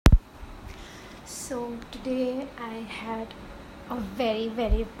So today I had a very,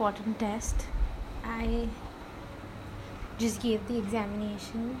 very important test. I just gave the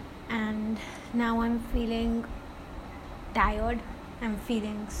examination and now I'm feeling tired. I'm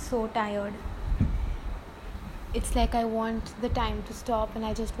feeling so tired. It's like I want the time to stop and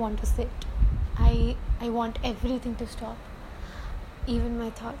I just want to sit. I want everything to stop, even my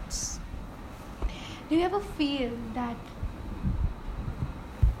thoughts. Do you ever feel that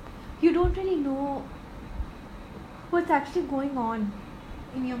you don't really know what's actually going on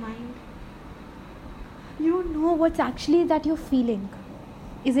in your mind? You don't know what's actually that you're feeling.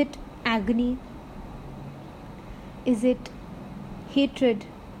 Is it agony? Is it hatred?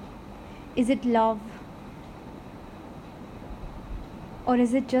 Is it love? Or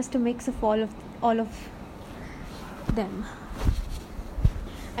is it just a mix of all of them?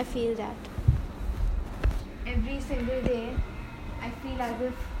 I feel that every single day I feel as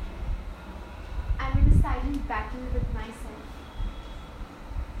if I'm in a silent battle with myself.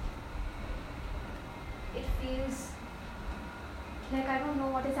 It feels like I don't know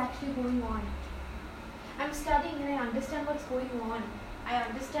what is actually going on. I'm studying and I understand what's going on. I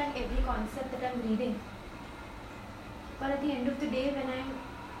understand every concept that I'm reading. But at the end of the day, when I'm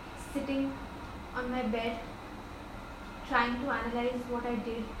sitting on my bed trying to analyze what I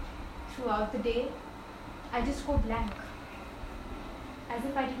did throughout the day, I just go blank. As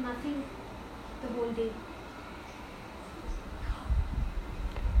if I did nothing the whole day.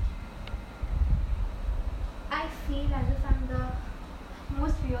 I feel as if I'm the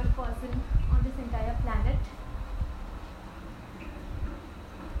most weird person on this entire planet.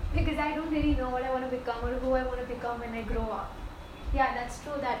 Because I don't really know what I want to become or who I want to become when I grow up. Yeah, that's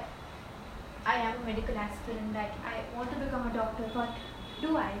true that I am a medical aspirant, that I want to become a doctor, but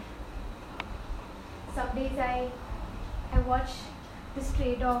do I? Some days I watch the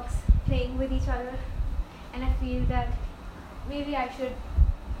stray dogs playing with each other and I feel that maybe I should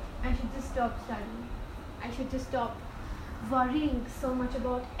just stop studying. I should just stop worrying so much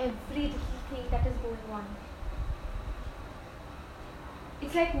about every little thing that is going on.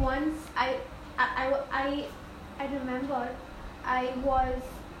 It's like once I remember I was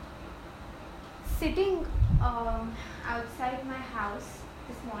sitting outside my house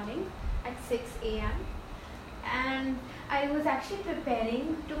this morning at 6 a.m. and I was actually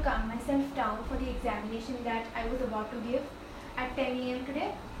preparing to calm myself down for the examination that I was about to give at 10 a.m.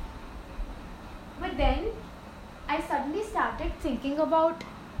 today. But then I suddenly started thinking about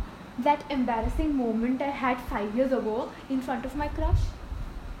that embarrassing moment I had 5 years ago in front of my crush.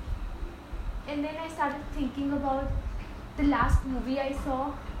 And then I started thinking about the last movie I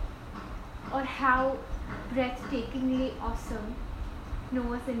saw, or how breathtakingly awesome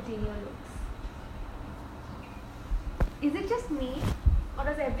Noah Centineo looks. Is it just me, or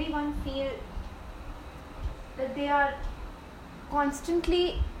does everyone feel that they are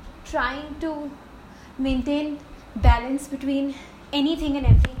constantly trying to maintain balance between anything and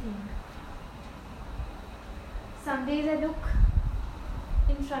everything? Some days I look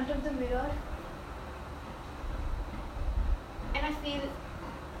in front of the mirror and I feel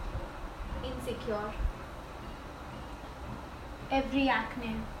insecure. Every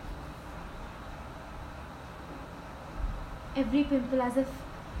acne, every pimple as if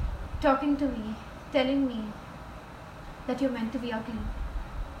talking to me, telling me that you're meant to be ugly,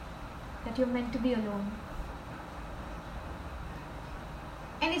 that you're meant to be alone.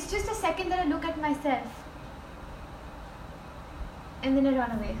 And it's just a second that I look at myself and then I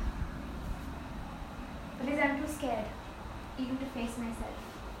run away. Because I'm too scared even to face myself.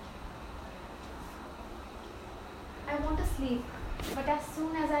 I want to sleep, but as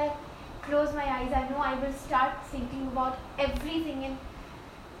soon as I close my eyes, I know I will start thinking about everything and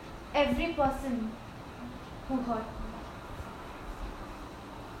every person who hurt me.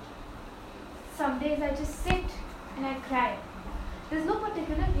 Some days I just sit and I cry. There's no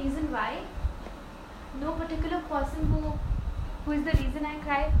particular reason why, no particular person who is the reason I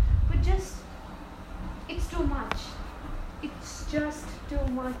cry, but just, it's too much. It's just too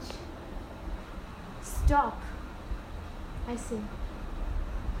much. Stop, I say.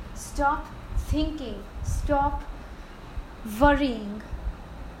 Stop thinking. Stop worrying.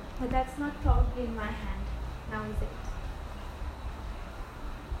 But that's not probably in my hand. Now is it?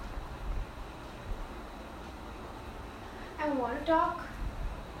 I want to talk,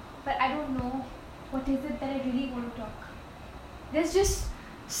 but I don't know what is it that I really want to talk. There's just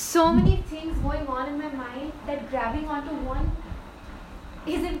so many things going on in my mind that grabbing onto one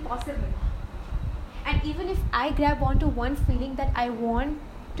is impossible. And even if I grab onto one feeling that I want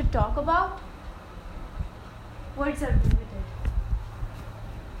to talk about, words are limited.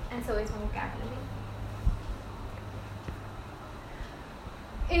 And so is my vocabulary.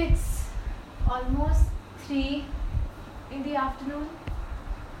 It's almost 3 in the afternoon,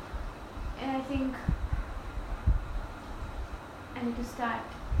 and I think I need to start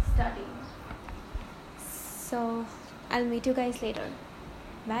studying. So I'll meet you guys later.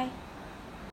 Bye.